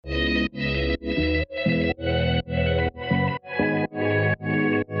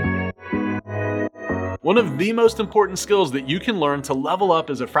One of the most important skills that you can learn to level up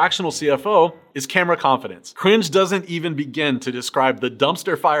as a fractional CFO is camera confidence. Cringe doesn't even begin to describe the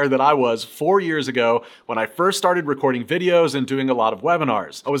dumpster fire that I was 4 years ago when I first started recording videos and doing a lot of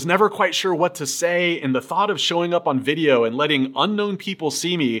webinars. I was never quite sure what to say, and the thought of showing up on video and letting unknown people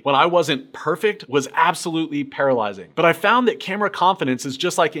see me when I wasn't perfect was absolutely paralyzing. But I found that camera confidence is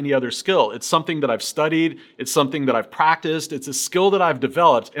just like any other skill. It's something that I've studied, it's something that I've practiced, it's a skill that I've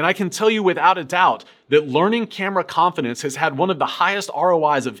developed, and I can tell you without a doubt that learning camera confidence has had one of the highest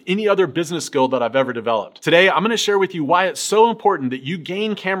ROIs of any other business skill that I've ever developed. Today, I'm gonna share with you why it's so important that you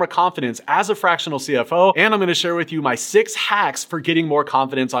gain camera confidence as a fractional CFO, and I'm gonna share with you my 6 hacks for getting more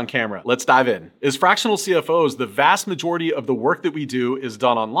confidence on camera. Let's dive in. As fractional CFOs, the vast majority of the work that we do is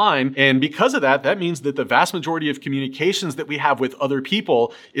done online, and because of that, that means that the vast majority of communications that we have with other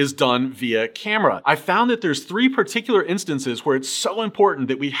people is done via camera. I found that there's 3 particular instances where it's so important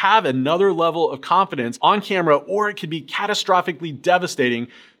that we have another level of confidence on camera, or it could be catastrophically devastating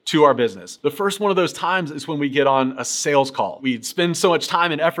to our business. The first one of those times is when we get on a sales call. We spend so much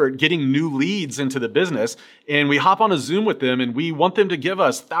time and effort getting new leads into the business, and we hop on a Zoom with them and we want them to give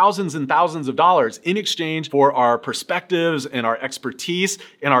us thousands and thousands of dollars in exchange for our perspectives and our expertise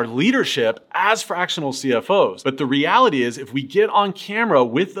and our leadership as fractional CFOs. But the reality is, if we get on camera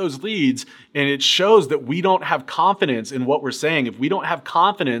with those leads and it shows that we don't have confidence in what we're saying, if we don't have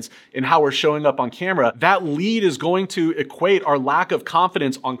confidence in how we're showing up on camera, that lead is going to equate our lack of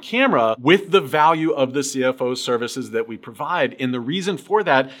confidence on camera with the value of the CFO services that we provide. And the reason for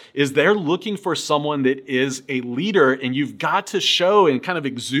that is they're looking for someone that is a leader, and you've got to show and kind of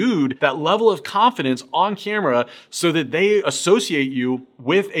exude that level of confidence on camera so that they associate you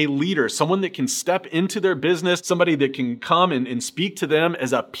with a leader, someone that can step into their business, somebody that can come and speak to them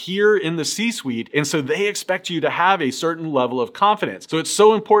as a peer in the C-suite. And so they expect you to have a certain level of confidence. So it's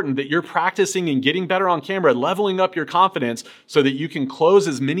so important that you're practicing and getting better on camera, leveling up your confidence so that you can close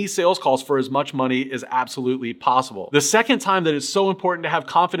as many sales calls for as much money as absolutely possible. The second time that it's so important to have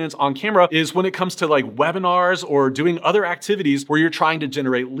confidence on camera is when it comes to like webinars or doing other activities where you're trying to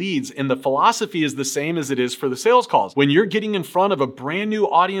generate leads. And the philosophy is the same as it is for the sales calls. When you're getting in front of a brand new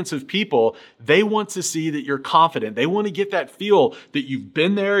audience of people, they want to see that you're confident. They want to get that feel that you've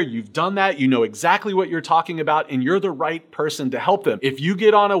been there, you've done that, you know exactly what you're talking about, and you're the right person to help them. If you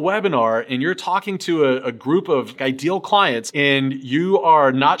get on a webinar and you're talking to a group of ideal clients and you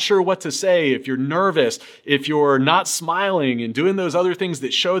are not sure what to say, if you're nervous, if you're not smiling and doing those other things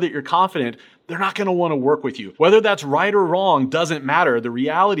that show that you're confident, they're not going to want to work with you. Whether that's right or wrong doesn't matter. The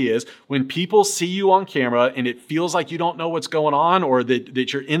reality is, when people see you on camera and it feels like you don't know what's going on or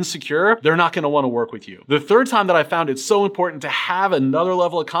that you're insecure, they're not going to want to work with you. The third time that I found it's so important to have another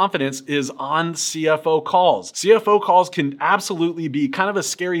level of confidence is on CFO calls. CFO calls can absolutely be kind of a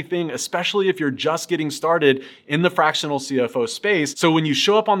scary thing, especially if you're just getting started in the fractional CFO space. So when you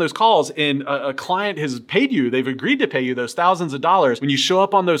show up on those calls and a client has paid you, they've agreed to pay you those thousands of dollars, when you show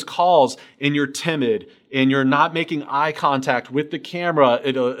up on those calls and you're timid and you're not making eye contact with the camera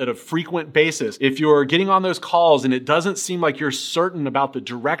at a frequent basis, if you're getting on those calls and it doesn't seem like you're certain about the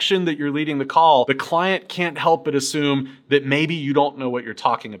direction that you're leading the call, the client can't help but assume that maybe you don't know what you're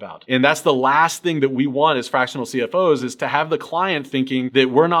talking about. And that's the last thing that we want as fractional CFOs, is to have the client thinking that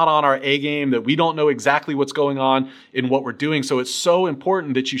we're not on our A game, that we don't know exactly what's going on in what we're doing. So it's so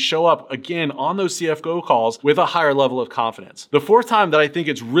important that you show up again on those CFO calls with a higher level of confidence. The fourth time that I think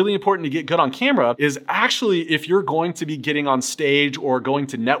it's really important to get good on camera is actually if you're going to be getting on stage or going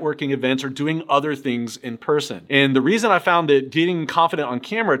to networking events or doing other things in person. And the reason I found that getting confident on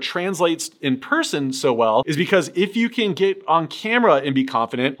camera translates in person so well is because if you can get on camera and be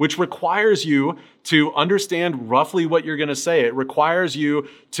confident, which requires you to understand roughly what you're going to say. It requires you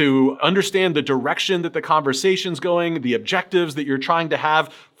to understand the direction that the conversation's going, the objectives that you're trying to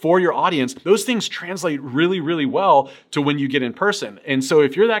have for your audience. Those things translate really, really well to when you get in person. And so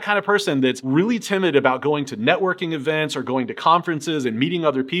if you're that kind of person that's really timid about going to networking events or going to conferences and meeting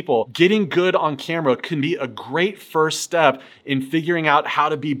other people, getting good on camera can be a great first step in figuring out how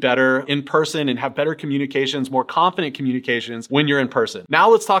to be better in person and have better communications, more confident communications when you're in person. Now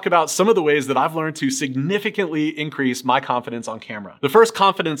let's talk about some of the ways that I've learned to significantly increase my confidence on camera. The first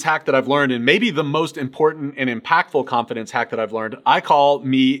confidence hack that I've learned, and maybe the most important and impactful confidence hack that I've learned, I call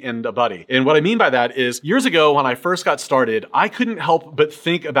me and a buddy. And what I mean by that is, years ago when I first got started, I couldn't help but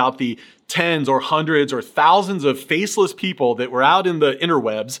think about the tens or hundreds or thousands of faceless people that were out in the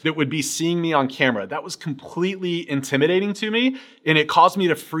interwebs that would be seeing me on camera. That was completely intimidating to me, and it caused me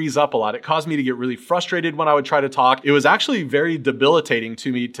to freeze up a lot. It caused me to get really frustrated when I would try to talk. It was actually very debilitating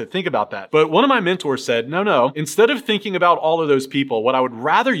to me to think about that. But one of my mentors said, no, instead of thinking about all of those people, what I would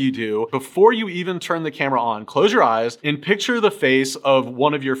rather you do before you even turn the camera on, close your eyes and picture the face of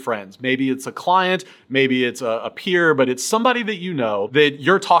one of your friends. Maybe it's a client, maybe it's a peer, but it's somebody that you know that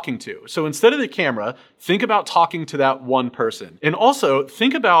you're talking to. So instead of the camera, think about talking to that one person. And also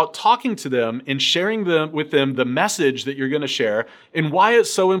think about talking to them and sharing with them the message that you're going to share and why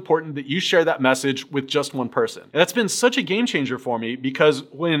it's so important that you share that message with just one person. And that's been such a game changer for me because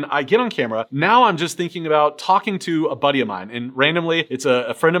when I get on camera, now I'm just thinking about talking to a buddy of mine. And randomly, it's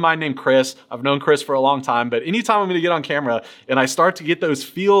a friend of mine named Chris. I've known Chris for a long time, but anytime I'm going to get on camera and I start to get those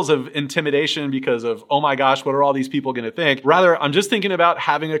feels of intimidation because of, oh my gosh, what are all these people going to think? Rather, I'm just thinking about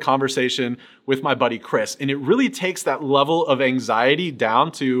having a conversation with my buddy Chris. And it really takes that level of anxiety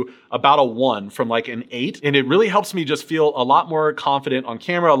down to about a 1 from like an 8. And it really helps me just feel a lot more confident on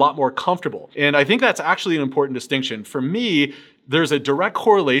camera, a lot more comfortable. And I think that's actually an important distinction. For me, there's a direct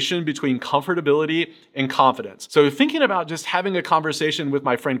correlation between comfortability and confidence. So thinking about just having a conversation with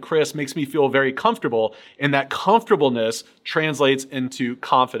my friend Chris makes me feel very comfortable, and that comfortableness translates into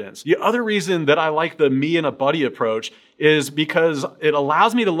confidence. The other reason that I like the me and a buddy approach is because it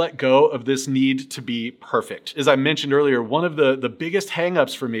allows me to let go of this need to be perfect. As I mentioned earlier, one of the biggest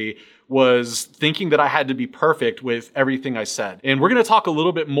hangups for me was thinking that I had to be perfect with everything I said. And we're gonna talk a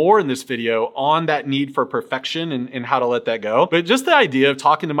little bit more in this video on that need for perfection and how to let that go. But just the idea of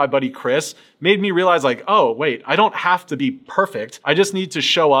talking to my buddy Chris made me realize like, oh, wait, I don't have to be perfect. I just need to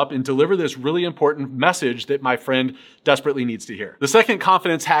show up and deliver this really important message that my friend desperately needs to hear. The second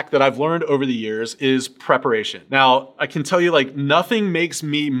confidence hack that I've learned over the years is preparation. Now, I can tell you like nothing makes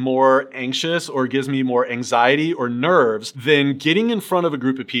me more anxious or gives me more anxiety or nerves than getting in front of a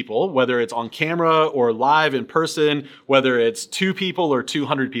group of people, whether it's on camera or live in person, whether it's 2 people or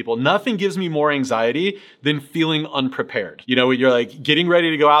 200 people. Nothing gives me more anxiety than feeling unprepared. You know, when you're like getting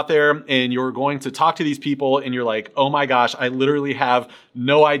ready to go out there and you're going to talk to these people and you're like, oh my gosh, I literally have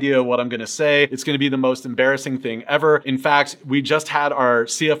no idea what I'm gonna say. It's gonna be the most embarrassing thing ever. In fact, we just had our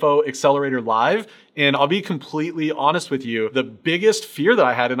CFO Accelerator live, and I'll be completely honest with you, the biggest fear that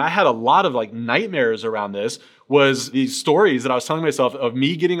I had, and I had a lot of like nightmares around this, was these stories that I was telling myself of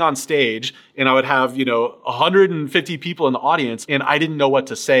me getting on stage and I would have, 150 people in the audience and I didn't know what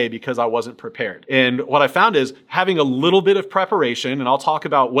to say because I wasn't prepared. And what I found is having a little bit of preparation, and I'll talk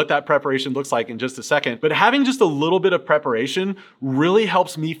about what that preparation looks like in just a second, but having just a little bit of preparation really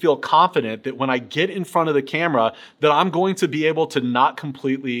helps me feel confident that when I get in front of the camera, that I'm going to be able to not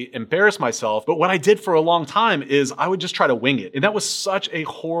completely embarrass myself. But what I did for a long time is I would just try to wing it. And that was such a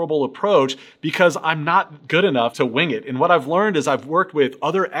horrible approach because I'm not good enough to wing it. And what I've learned is I've worked with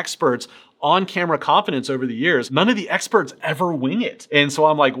other experts on camera confidence over the years. None of the experts ever wing it. And so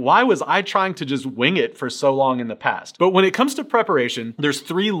I'm like, why was I trying to just wing it for so long in the past? But when it comes to preparation, there's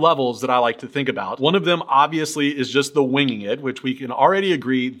 3 levels that I like to think about. One of them obviously is just the winging it, which we can already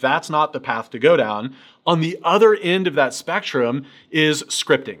agree that's not the path to go down. On the other end of that spectrum is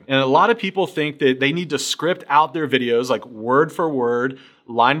scripting. And a lot of people think that they need to script out their videos like word for word,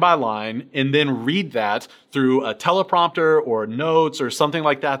 line by line, and then read that through a teleprompter or notes or something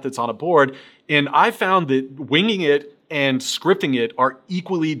like that that's on a board. And I found that winging it and scripting it are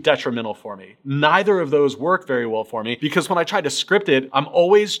equally detrimental for me. Neither of those work very well for me because when I try to script it, I'm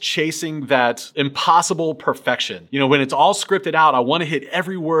always chasing that impossible perfection. When it's all scripted out, I want to hit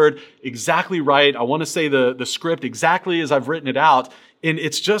every word exactly right. I want to say the script exactly as I've written it out. And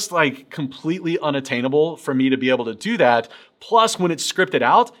it's just like completely unattainable for me to be able to do that. Plus, when it's scripted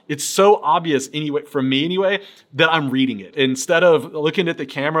out, it's so obvious anyway, for me anyway, that I'm reading it. Instead of looking at the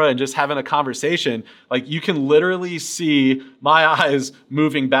camera and just having a conversation, like you can literally see my eyes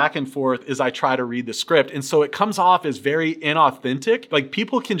moving back and forth as I try to read the script. And so it comes off as very inauthentic. Like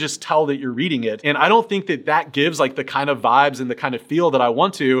people can just tell that you're reading it. And I don't think that gives like the kind of vibes and the kind of feel that I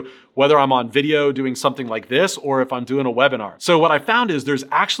want to, whether I'm on video doing something like this or if I'm doing a webinar. So what I found is there's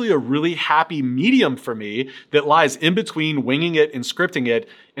actually a really happy medium for me that lies in between winging it and scripting it.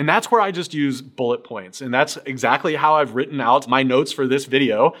 And that's where I just use bullet points. And that's exactly how I've written out my notes for this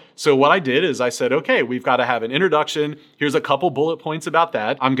video. So what I did is I said, okay, we've got to have an introduction. Here's a couple bullet points about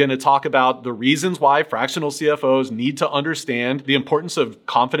that. I'm going to talk about the reasons why fractional CFOs need to understand the importance of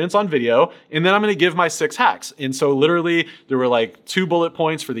confidence on video. And then I'm going to give my 6 hacks. And so literally there were like 2 bullet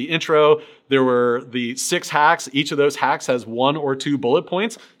points for the intro. There were the 6 hacks. Each of those hacks has 1 or 2 bullet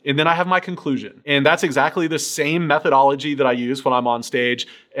points. and then I have my conclusion. And that's exactly the same methodology that I use when I'm on stage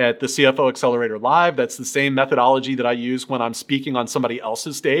at the CFO Accelerator Live. That's the same methodology that I use when I'm speaking on somebody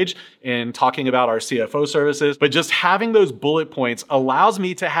else's stage and talking about our CFO services. But just having those bullet points allows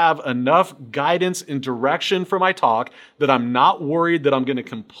me to have enough guidance and direction for my talk that I'm not worried that I'm going to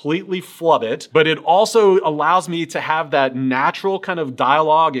completely flub it. But it also allows me to have that natural kind of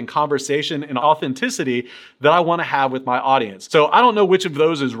dialogue and conversation and authenticity that I want to have with my audience. So I don't know which of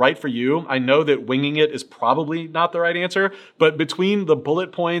those is right for you. I know that winging it is probably not the right answer, but between the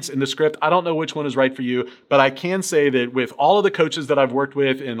bullet points and the script, I don't know which one is right for you. But I can say that with all of the coaches that I've worked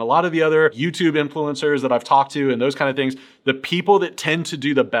with and a lot of the other YouTube influencers that I've talked to and those kind of things, the people that tend to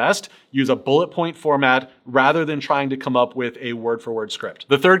do the best use a bullet point format rather than trying to come up with a word for word script.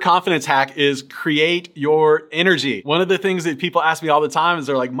 The third confidence hack is create your energy. One of the things that people ask me all the time is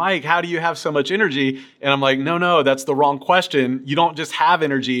they're like, Mike, how do you have so much energy? And I'm like, no, that's the wrong question. You don't just have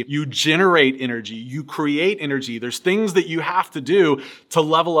energy, you generate energy, you create energy. There's things that you have to do to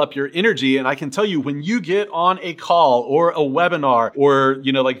level up your energy. And I can tell you, when you get on a call or a webinar or,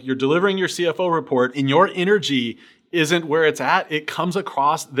 like you're delivering your CFO report and your energy isn't where it's at, it comes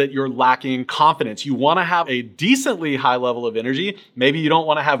across that you're lacking confidence. You want to have a decently high level of energy. Maybe you don't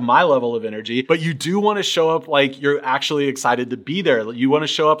want to have my level of energy, but you do want to show up like you're actually excited to be there. You want to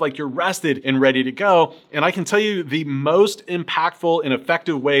show up like you're rested and ready to go. And I can tell you the most impactful and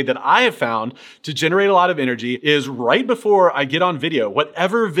effective way that I have found to generate a lot of energy is right before I get on video,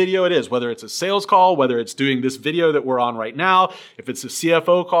 whatever video it is, whether it's a sales call, whether it's doing this video that we're on right now, if it's a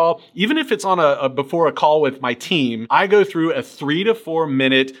CFO call, even if it's on before a call with my team, I go through a 3 to 4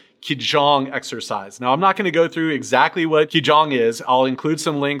 minute Qigong exercise. Now, I'm not going to go through exactly what Qigong is. I'll include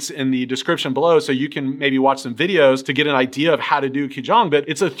some links in the description below so you can maybe watch some videos to get an idea of how to do Qigong. But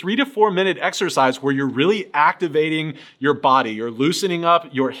it's a 3 to 4 minute exercise where you're really activating your body. You're loosening up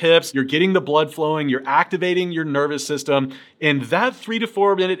your hips. You're getting the blood flowing. You're activating your nervous system. And that 3 to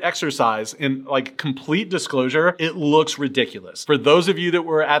 4 minute exercise, in like complete disclosure, it looks ridiculous. For those of you that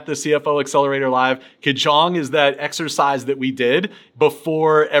were at the CFO Accelerator Live, Qigong is that exercise that we did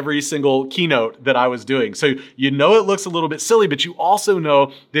before every single keynote that I was doing. So it looks a little bit silly, but you also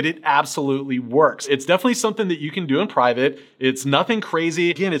know that it absolutely works. It's definitely something that you can do in private. It's nothing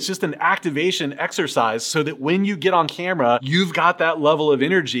crazy. Again, it's just an activation exercise so that when you get on camera, you've got that level of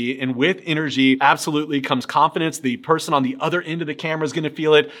energy. And with energy absolutely comes confidence. The person on the other end of the camera is going to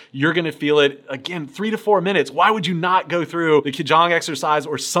feel it. You're going to feel it. Again, 3 to 4 minutes. Why would you not go through the Qigong exercise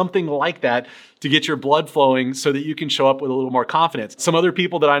or something like that to get your blood flowing so that you can show up with a little more confidence? Some other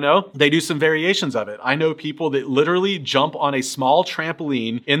people that I know, they do some variations of it. I know people that literally jump on a small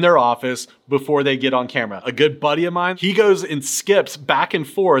trampoline in their office before they get on camera. A good buddy of mine, he goes and skips back and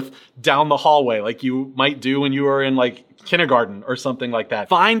forth down the hallway like you might do when you are in like kindergarten or something like that.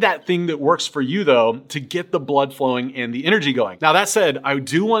 Find that thing that works for you though to get the blood flowing and the energy going. Now that said, I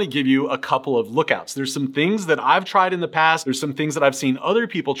do want to give you a couple of lookouts. There's some things that I've tried in the past. There's some things that I've seen other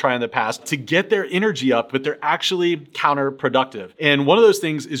people try in the past to get their energy up, but they're actually counterproductive. And one of those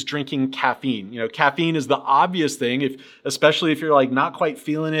things is drinking caffeine. Caffeine is the obvious thing, especially if you're like not quite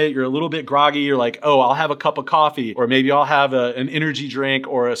feeling it, you're a little bit groggy, you're like, oh, I'll have a cup of coffee, or maybe I'll have an energy drink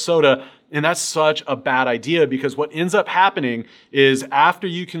or a soda. And that's such a bad idea, because what ends up happening is after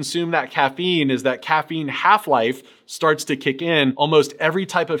you consume that caffeine half-life starts to kick in. Almost every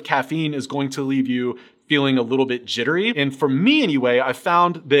type of caffeine is going to leave you feeling a little bit jittery. And for me anyway, I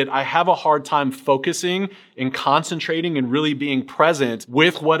found that I have a hard time focusing and concentrating and really being present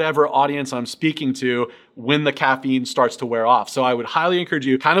with whatever audience I'm speaking to when the caffeine starts to wear off. So I would highly encourage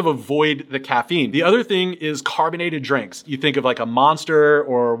you kind of avoid the caffeine. The other thing is carbonated drinks. You think of like a Monster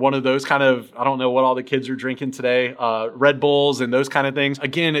or one of those kind of, I don't know what all the kids are drinking today, Red Bulls and those kind of things.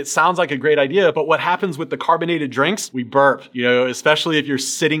 Again, it sounds like a great idea, but what happens with the carbonated drinks? We burp, especially if you're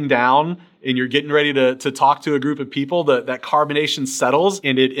sitting down and you're getting ready to talk to a group of people, that carbonation settles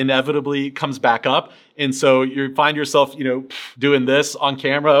and it inevitably comes back up. And so you find yourself, doing this on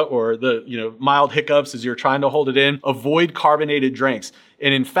camera, or the, mild hiccups as you're trying to hold it in. Avoid carbonated drinks.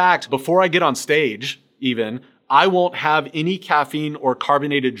 And in fact, before I get on stage, even, I won't have any caffeine or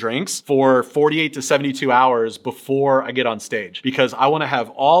carbonated drinks for 48 to 72 hours before I get on stage, because I want to have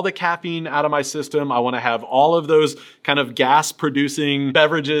all the caffeine out of my system. I want to have all of those kind of gas producing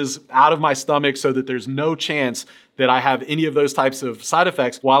beverages out of my stomach so that there's no chance that I have any of those types of side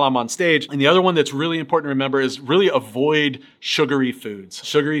effects while I'm on stage. And the other one that's really important to remember is really avoid sugary foods.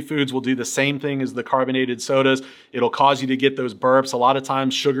 Sugary foods will do the same thing as the carbonated sodas. It'll cause you to get those burps. A lot of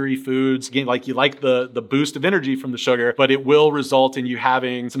times sugary foods, again, like you like the boost of energy from the sugar, but it will result in you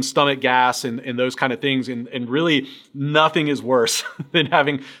having some stomach gas and those kind of things. And really nothing is worse than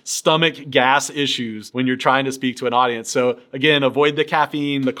having stomach gas issues when you're trying to speak to an audience. So again, avoid the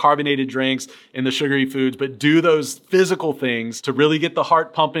caffeine, the carbonated drinks, and the sugary foods, but do those physical things to really get the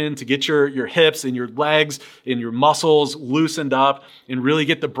heart pumping, to get your hips and your legs and your muscles loosened up and really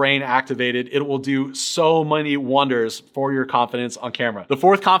get the brain activated. It will do so many wonders for your confidence on camera. The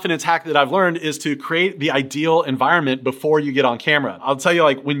fourth confidence hack that I've learned is to create the ideal environment before you get on camera. I'll tell you,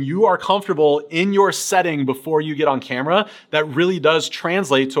 like, when you are comfortable in your setting before you get on camera, that really does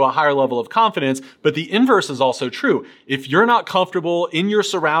translate to a higher level of confidence. But the inverse is also true. If you're not comfortable in your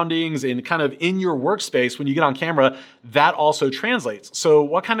surroundings and kind of in your workspace when you get on camera, that also translates. So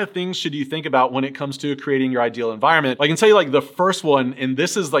what kind of things should you think about when it comes to creating your ideal environment? I can tell you, like, the first one, and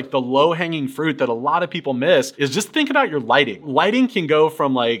this is like the low-hanging fruit that a lot of people miss, is just think about your lighting. Lighting can go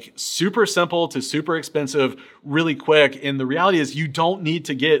from like super simple to super expensive really quick. And the reality is you don't need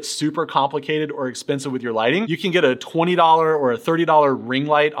to get super complicated or expensive with your lighting. You can get a $20 or a $30 ring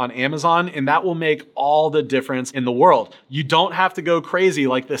light on Amazon, and that will make all the difference in the world. You don't have to go crazy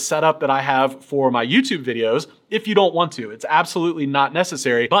like the setup that I have for my YouTube videos if you don't want to. It's absolutely not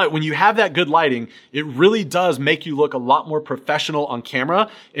necessary. But when you have that good lighting, it really does make you look a lot more professional on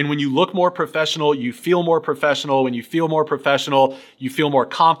camera. And when you look more professional, you feel more professional. When you feel more professional, you feel more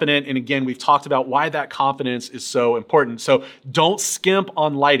confident. And again, we've talked about why that confidence is so important. So don't skimp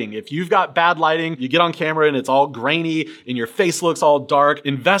on lighting. If you've got bad lighting, you get on camera and it's all grainy and your face looks all dark,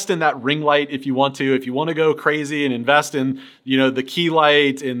 invest in that ring light if you want to. If you want to go crazy and invest in, the key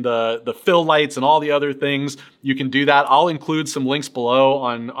light and the fill lights and all the other things, you can do that. I'll include some links below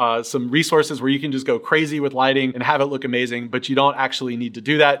on some resources where you can just go crazy with lighting and have it look amazing, but you don't actually need to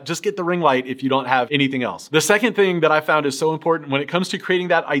do that. Just get the ring light if you don't have anything else. The second thing that I found is so important when it comes to creating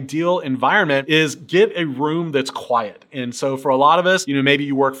that ideal environment is get a room that's quiet. And so for a lot of us, maybe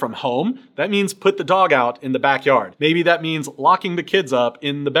you work from home. That means put the dog out in the backyard. Maybe that means locking the kids up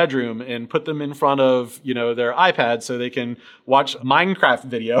in the bedroom and put them in front of, their iPad so they can watch Minecraft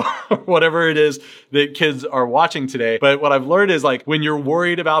video or whatever it is that kids are watching today. But what I've learned is, like, when you're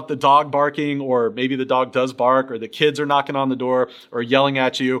worried about the dog barking, or maybe the dog does bark, or the kids are knocking on the door or yelling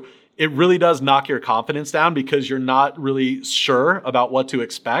at you, it really does knock your confidence down because you're not really sure about what to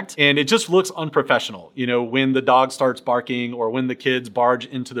expect. And it just looks unprofessional, when the dog starts barking or when the kids barge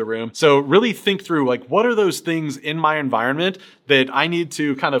into the room. So really think through, like, what are those things in my environment that I need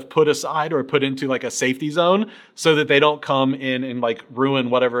to kind of put aside or put into like a safety zone so that they don't come in and like ruin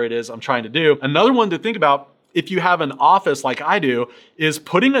whatever it is I'm trying to do. Another one to think about, if you have an office like I do, is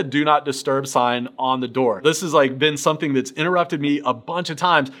putting a do not disturb sign on the door. This has like been something that's interrupted me a bunch of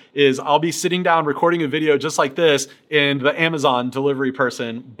times. Is I'll be sitting down recording a video just like this and the Amazon delivery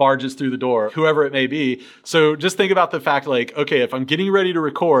person barges through the door, whoever it may be. So just think about the fact, like, okay, if I'm getting ready to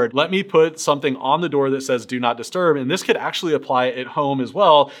record, let me put something on the door that says do not disturb. And this could actually apply at home as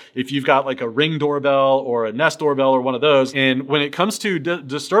well if you've got like a Ring doorbell or a Nest doorbell or one of those. And when it comes to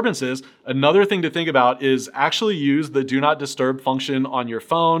disturbances, another thing to think about is actually use the do not disturb function on your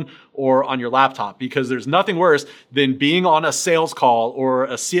phone or on your laptop, because there's nothing worse than being on a sales call or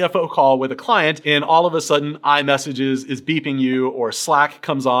a CFO call with a client and all of a sudden iMessages is beeping you, or Slack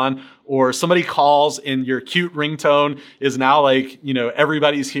comes on, or somebody calls and your cute ringtone is now like,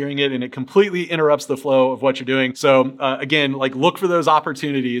 everybody's hearing it and it completely interrupts the flow of what you're doing. So again, like, look for those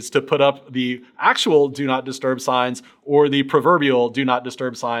opportunities to put up the actual do not disturb signs or the proverbial do not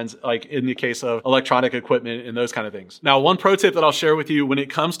disturb signs, like in the case of electronic equipment and those kind of things. Now, one pro tip that I'll share with you when it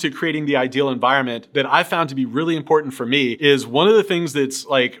comes to creating the ideal environment that I found to be really important for me is one of the things that's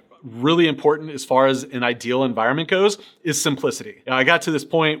like really important as far as an ideal environment goes is simplicity. I got to this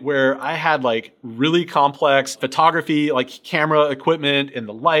point where I had like really complex photography, like camera equipment and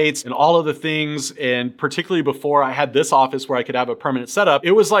the lights and all of the things. And particularly before I had this office where I could have a permanent setup,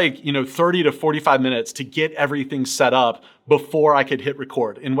 it was like, 30 to 45 minutes to get everything set up before I could hit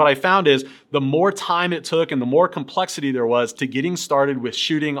record. And what I found is the more time it took and the more complexity there was to getting started with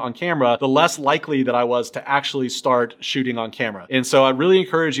shooting on camera, the less likely that I was to actually start shooting on camera. And so I really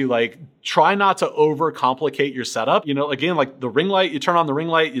encourage you, like, try not to overcomplicate your setup. Again, like the ring light, you turn on the ring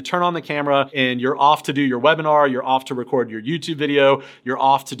light, you turn on the camera, and you're off to do your webinar, you're off to record your YouTube video, you're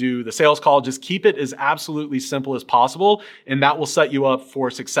off to do the sales call. Just keep it as absolutely simple as possible, and that will set you up for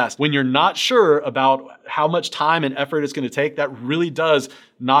success. When you're not sure about how much time and effort it's going to take take, that really does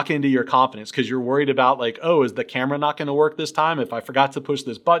knock into your confidence because you're worried about like, oh, is the camera not going to work this time? If I forgot to push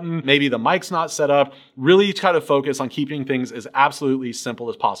this button, maybe the mic's not set up. Really try to focus on keeping things as absolutely simple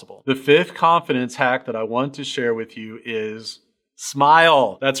as possible. The fifth confidence hack that I want to share with you is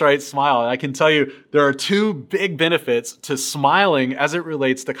smile. That's right, smile. And I can tell you there are two big benefits to smiling as it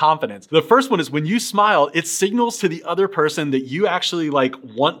relates to confidence. The first one is when you smile, it signals to the other person that you actually like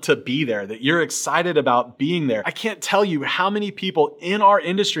want to be there, that you're excited about being there. I can't tell you how many people in our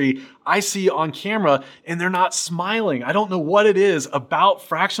industry I see on camera and they're not smiling. I don't know what it is about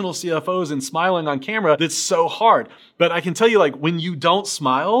fractional CFOs and smiling on camera that's so hard. But I can tell you, like, when you don't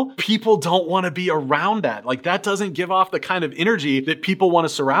smile, people don't want to be around that. Like, that doesn't give off the kind of energy that people want to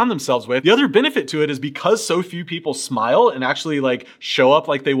surround themselves with. The other benefit to it is because so few people smile and actually like show up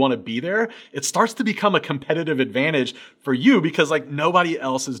like they want to be there, it starts to become a competitive advantage for you because like nobody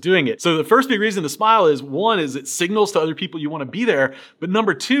else is doing it. So the first big reason to smile is, one, is it signals to other people you want to be there. But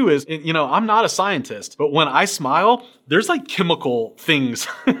number two is, you know, I'm not a scientist, but when I smile, there's like chemical things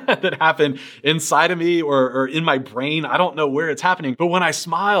that happen inside of me or in my brain. I don't know where it's happening, but when I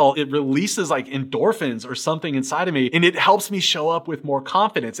smile, it releases like endorphins or something inside of me, and it helps me show up with more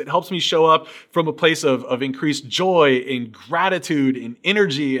confidence. It helps me show up from a place of increased joy and gratitude and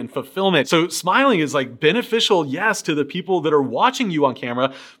energy and fulfillment. So smiling is like beneficial, yes, to the people that are watching you on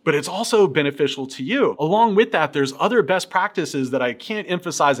camera, but it's also beneficial to you. Along with that, there's other best practices that I can't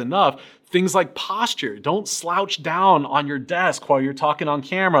emphasize enough. Things like posture. Don't slouch down on your desk while you're talking on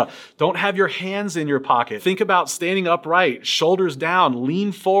camera. Don't have your hands in your pocket. Think about standing upright, shoulders down,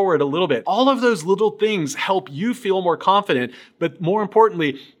 lean forward a little bit. All of those little things help you feel more confident, but more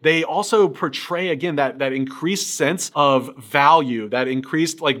importantly, they also portray, again, that increased sense of value, that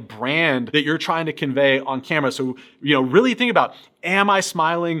increased like brand that you're trying to convey on camera. So, you know, really think about, am I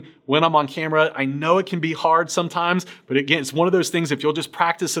smiling when I'm on camera? I know it can be hard sometimes, but again, it's one of those things, if you'll just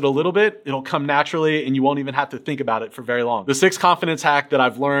practice it a little bit, it'll come naturally and you won't even have to think about it for very long. The sixth confidence hack that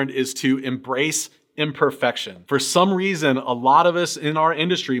I've learned is to embrace imperfection. For some reason, a lot of us in our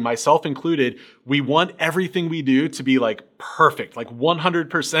industry, myself included, we want everything we do to be like perfect, like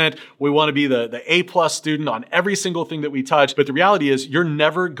 100%. We want to be the A+ student on every single thing that we touch. But the reality is you're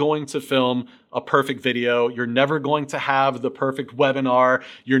never going to film a perfect video. You're never going to have the perfect webinar.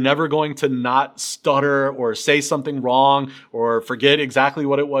 You're never going to not stutter or say something wrong or forget exactly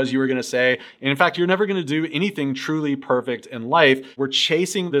what it was you were going to say. And in fact, you're never going to do anything truly perfect in life. We're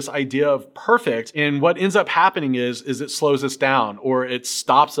chasing this idea of perfect. And what ends up happening is it slows us down or it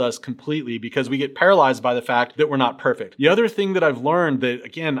stops us completely because we get paralyzed by the fact that we're not perfect. The other thing that I've learned that,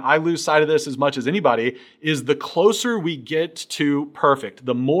 again, I lose sight of this as much as anybody, is the closer we get to perfect,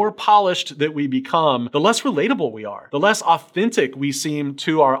 the more polished that we become, the less relatable we are, the less authentic we seem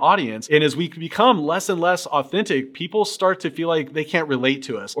to our audience. And as we become less and less authentic, people start to feel like they can't relate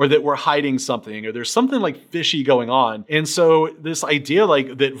to us or that we're hiding something or there's something like fishy going on. And so this idea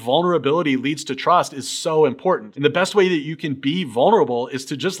like that vulnerability leads to trust is so important. And the best way that you can be vulnerable is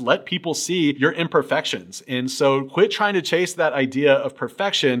to just let people see your imperfections. And so quit trying to chase that idea of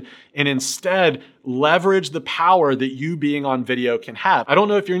perfection and instead leverage the power that you being on video can have. I don't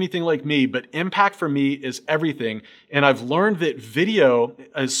know if you're anything like me, but impact for me is everything. And I've learned that video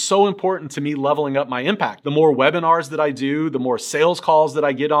is so important to me leveling up my impact. The more webinars that I do, the more sales calls that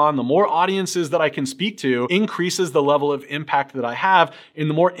I get on, the more audiences that I can speak to increases the level of impact that I have. And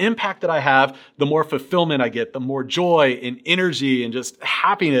the more impact that I have, the more fulfillment I get, the more joy and energy and just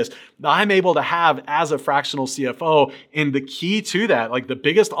happiness that I'm able to have as a fractional CFO. And the key to that, like the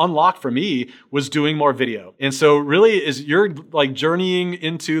biggest unlock for me, was doing more video. And so really, as you're like journeying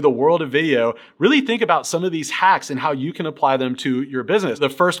into the world of video, really think about some of these hacks and how you can apply them to your business. The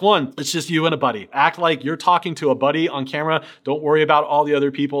first one, it's just you and a buddy. Act like you're talking to a buddy on camera. Don't worry about all the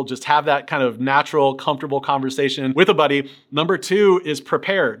other people. Just have that kind of natural, comfortable conversation with a buddy. Number two is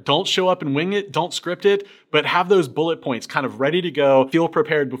prepare. Don't show up and wing it. Don't script it, but have those bullet points kind of ready to go. Feel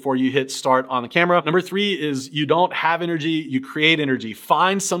prepared before you hit start on the camera. Number three is you don't have energy, you create energy.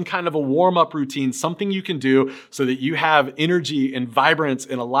 Find some kind of a warm-up routine, something you can do so that you have energy and vibrance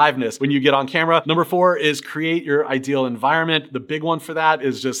and aliveness when you get on camera. Number four is create your ideal environment. The big one for that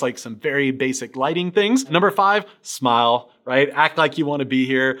is just like some very basic lighting things. Number five, smile. Right? Act like you want to be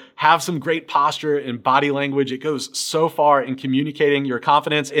here. Have some great posture and body language. It goes so far in communicating your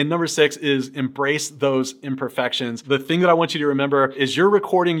confidence. And number six is embrace those imperfections. The thing that I want you to remember is you're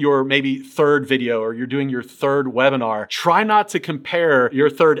recording your maybe third video or you're doing your third webinar. Try not to compare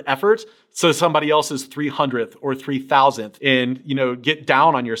your third effort so somebody else's 300th or 3000th and, get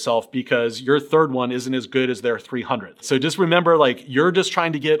down on yourself because your third one isn't as good as their 300th. So just remember, like, you're just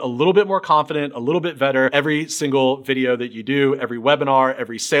trying to get a little bit more confident, a little bit better every single video that that you do, every webinar,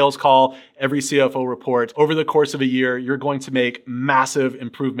 every sales call, every CFO report. Over the course of a year, you're going to make massive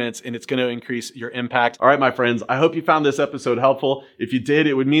improvements and it's going to increase your impact. All right, my friends, I hope you found this episode helpful. If you did,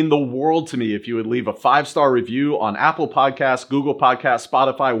 it would mean the world to me if you would leave a 5-star review on Apple Podcasts, Google Podcasts,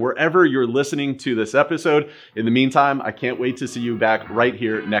 Spotify, wherever you're listening to this episode. In the meantime, I can't wait to see you back right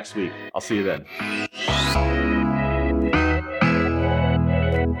here next week. I'll see you then.